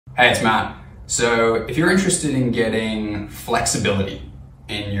Hey, it's Matt. So if you're interested in getting flexibility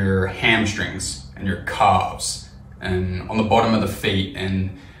in your hamstrings and your calves and on the bottom of the feet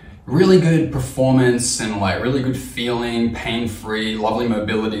and really good performance and like really good feeling, pain-free, lovely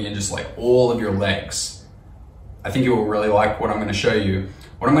mobility and just like all of your legs, I think you will really like what I'm going to show you.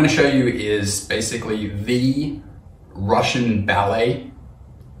 What I'm going to show you is basically the Russian ballet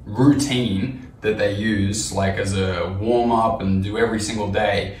routine that they use like as a warm-up and do every single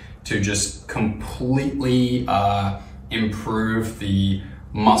day to just completely improve the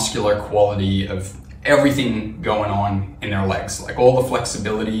muscular quality of everything going on in their legs, like all the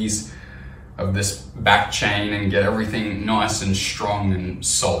flexibilities of this back chain, and get everything nice and strong and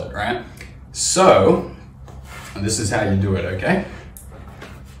solid, right? So this is how you do it, okay?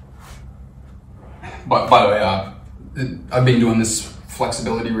 But by the way, I've been doing this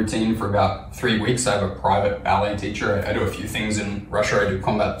flexibility routine for about 3 weeks. I have a private ballet teacher. I do a few things in Russia. I do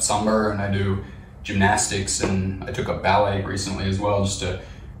combat sambo and I do gymnastics, and I took up ballet recently as well, just to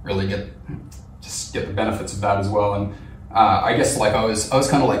really get the benefits of that as well. And I guess like I was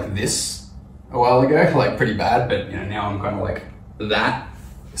kind of like this a while ago, like pretty bad, but you know, now I'm kind of like that.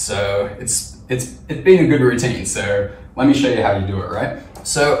 So it's been a good routine. So let me show you how you do it, right?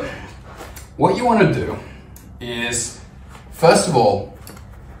 So what you want to do is, first of all,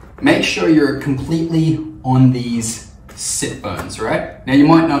 make sure you're completely on these sit bones, right? Now you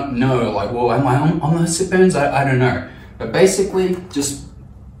might not know, like, well, am I on those sit bones? I don't know. But basically, just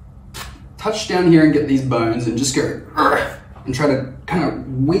touch down here and get these bones and just go, and try to kind of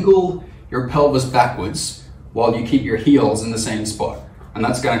wiggle your pelvis backwards while you keep your heels in the same spot. And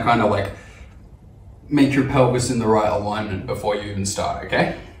that's gonna kind of like make your pelvis in the right alignment before you even start,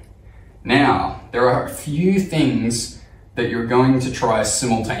 okay? Now, there are a few things that you're going to try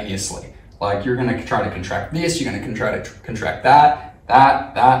simultaneously. Like you're gonna try to contract this, you're gonna try to contract that,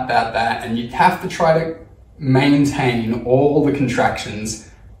 and you have to try to maintain all the contractions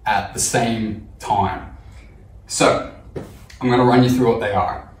at the same time. So, I'm gonna run you through what they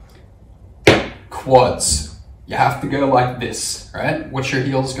are. Quads. You have to go like this, right? Watch your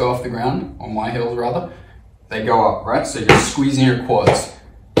heels go off the ground, or my heels rather. They go up, right? So you're squeezing your quads.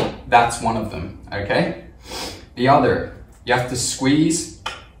 That's one of them, okay? The other, you have to squeeze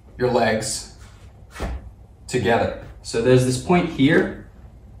your legs together. So there's this point here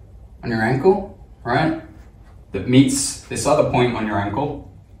on your ankle, right? That meets this other point on your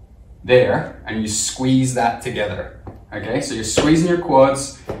ankle there, and you squeeze that together, okay? So you're squeezing your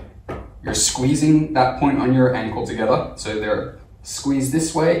quads, you're squeezing that point on your ankle together. So they're squeezed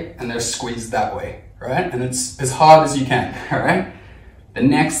this way and they're squeezed that way, right? And it's as hard as you can, all right? The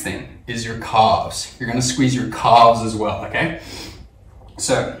next thing is your calves. You're gonna squeeze your calves as well, okay?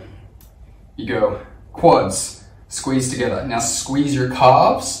 So you go quads, squeeze together. Now squeeze your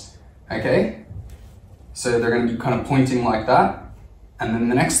calves, okay? So they're gonna be kind of pointing like that. And then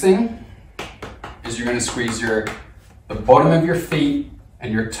the next thing is you're gonna squeeze the bottom of your feet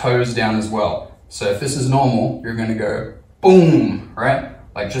and your toes down as well. So if this is normal, you're gonna go boom, right?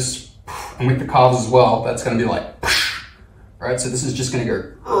 Like just, and with the calves as well, that's gonna be like, right? So this is just gonna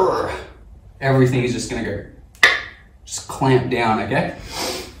go, everything is just gonna go, just clamp down, okay?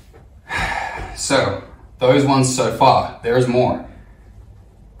 So those ones so far, there's more.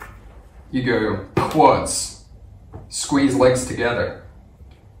 You go quads, squeeze legs together,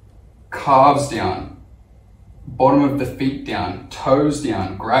 calves down, bottom of the feet down, toes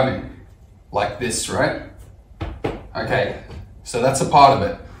down, grabbing like this, right? Okay, so that's a part of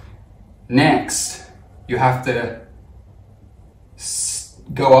it. Next, you have to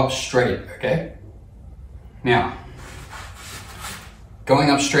go up straight, okay? Now, going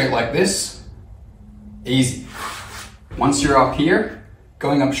up straight like this, easy. Once you're up here,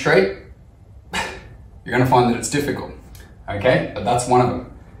 going up straight, you're gonna find that it's difficult, okay? But that's one of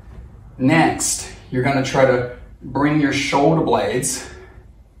them. Next, you're gonna try to bring your shoulder blades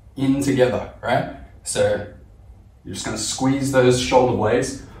in together, right? So you're just gonna squeeze those shoulder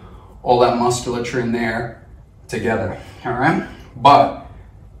blades, all that musculature in there together, all right? But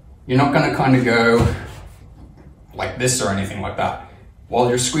you're not gonna kind of go like this or anything like that. While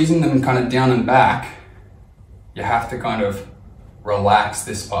you're squeezing them kind of down and back, you have to kind of relax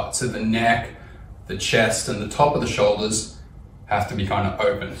this part. So the neck, the chest, and the top of the shoulders have to be kind of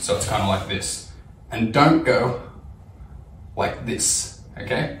open. So it's kind of like this. And don't go like this,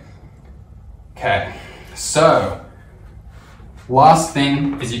 okay? Okay, so last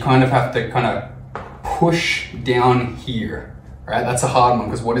thing is you kind of have to kind of push down here, right? That's a hard one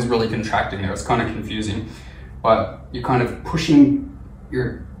because what is really contracting there? It's kind of confusing. But you're kind of pushing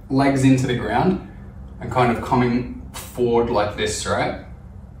your legs into the ground and kind of coming forward like this, right?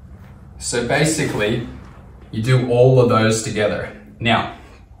 So basically, you do all of those together. Now,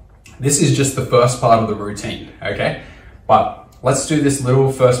 this is just the first part of the routine, okay? But let's do this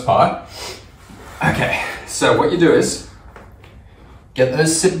little first part. Okay, so what you do is, get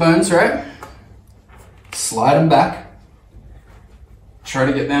those sit bones, right? Slide them back. Try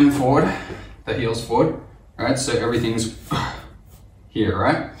to get them forward, the heels forward, right? So everything's here,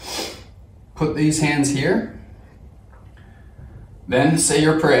 right? Put these hands here. Then say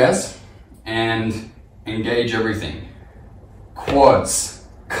your prayers and engage everything. Quads,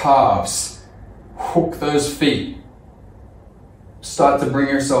 calves, hook those feet. Start to bring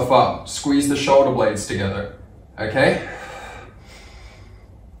yourself up. Squeeze the shoulder blades together, okay?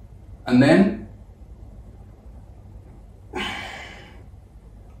 And then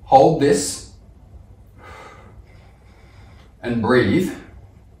hold this and breathe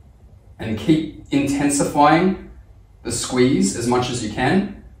and keep intensifying the squeeze as much as you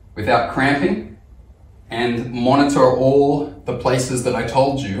can without cramping, and monitor all the places that I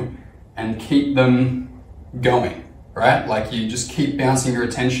told you and keep them going, right? Like you just keep bouncing your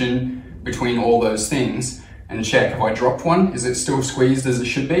attention between all those things and check, if I dropped one, is it still squeezed as it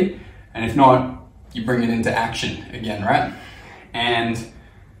should be? And if not, you bring it into action again, right? And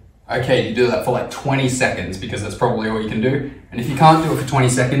okay, you do that for like 20 seconds because that's probably all you can do. And if you can't do it for 20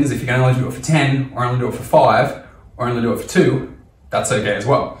 seconds, if you can only do it for 10 or only do it for 5 or only do it for 2, that's okay as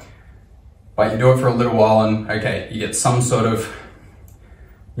well. But you do it for a little while and okay, you get some sort of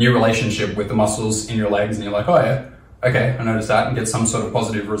new relationship with the muscles in your legs and you're like, oh yeah, okay, I noticed that, and get some sort of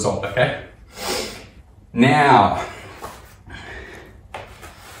positive result, okay? Now,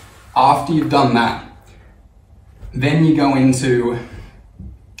 after you've done that, then you go into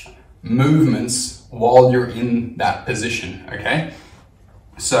movements while you're in that position, okay?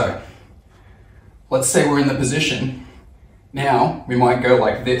 So, let's say we're in the position. Now, we might go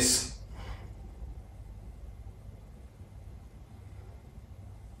like this.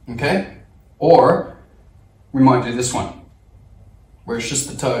 Okay? Or, we might do this one, where it's just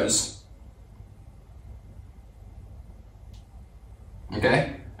the toes.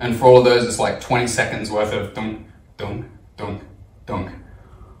 Okay? And for all of those, it's like 20 seconds worth of dunk, dunk, dunk, dunk.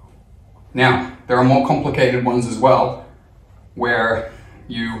 Now, there are more complicated ones as well, where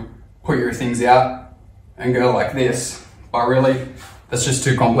you put your things out and go like this, but really, that's just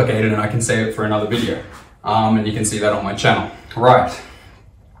too complicated and I can save it for another video. And you can see that on my channel. Right,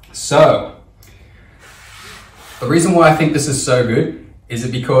 so, the reason why I think this is so good is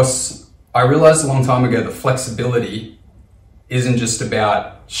it because I realized a long time ago that flexibility isn't just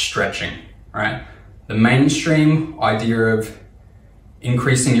about stretching, right? The mainstream idea of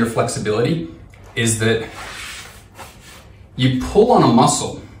increasing your flexibility is that you pull on a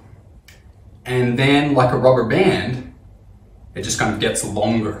muscle and then like a rubber band, it just kind of gets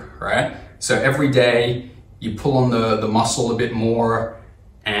longer, right? So every day you pull on the muscle a bit more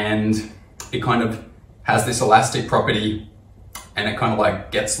and it kind of has this elastic property and it kind of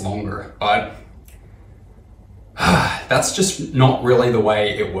like gets longer, but that's just not really the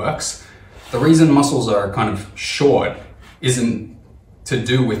way it works. The reason muscles are kind of short isn't to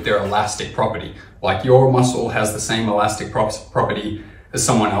do with their elastic property. Like your muscle has the same elastic property as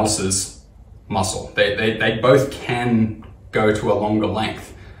someone else's muscle. They both can go to a longer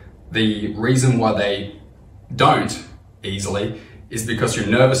length. The reason why they don't easily is because your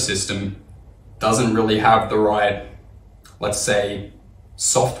nervous system doesn't really have the right, let's say,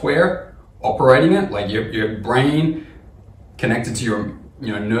 software operating it. Like your brain connected to your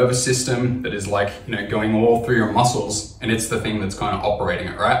nervous system that is like, going all through your muscles, and it's the thing that's kind of operating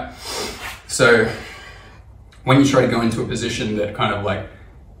it, right? So when you try to go into a position that kind of like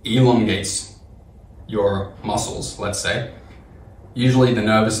elongates your muscles, let's say, usually the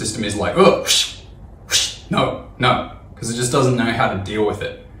nervous system is like, oh, no, because it just doesn't know how to deal with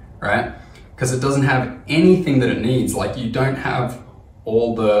it, right? Because it doesn't have anything that it needs. Like you don't have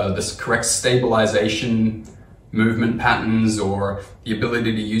all this correct stabilization movement patterns or the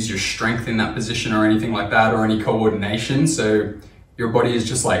ability to use your strength in that position or anything like that, or any coordination. So your body is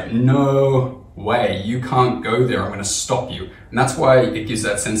just like, no way, you can't go there, I'm going to stop you. And that's why it gives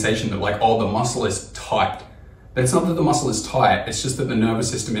that sensation that like, oh, the muscle is tight. But it's not that the muscle is tight, it's just that the nervous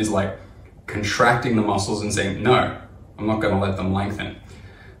system is like contracting the muscles and saying, no, I'm not going to let them lengthen.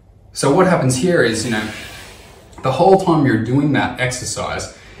 So what happens here is, the whole time you're doing that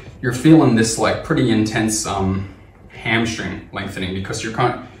exercise, you're feeling this like pretty intense hamstring lengthening, because you're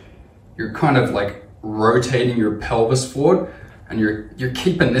kind of like rotating your pelvis forward, and you're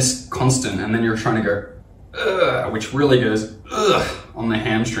keeping this constant, and then you're trying to go, ugh, which really goes ugh, on the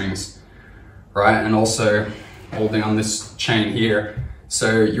hamstrings, right? And also all down this chain here.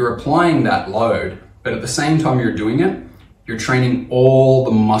 So you're applying that load, but at the same time you're doing it, you're training all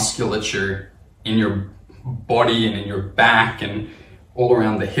the musculature in your body and in your back and all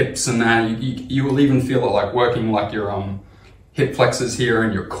around the hips and that. You will even feel it like working like your hip flexors here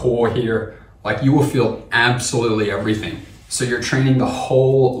and your core here. Like you will feel absolutely everything. So you're training the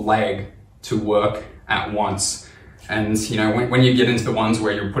whole leg to work at once. And you know, when you get into the ones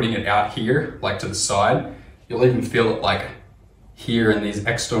where you're putting it out here, like to the side, you'll even feel it like here in these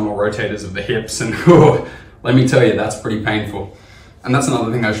external rotators of the hips. And oh, let me tell you, that's pretty painful. And that's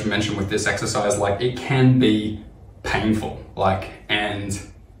another thing I should mention with this exercise, like it can be painful, and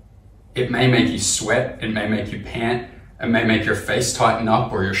it may make you sweat, it may make you pant, it may make your face tighten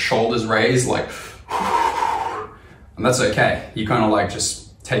up or your shoulders raise, like, and that's okay. You kind of like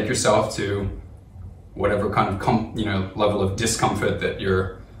just take yourself to whatever kind of level of discomfort that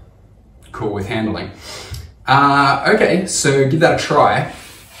you're cool with handling. Okay, so give that a try.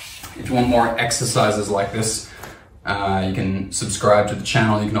 If you want more exercises like this, you can subscribe to the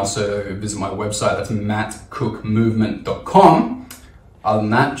channel. You can also visit my website, that's mattcookmovement.com. Other than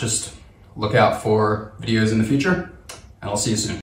that, just look out for videos in the future, and I'll see you soon.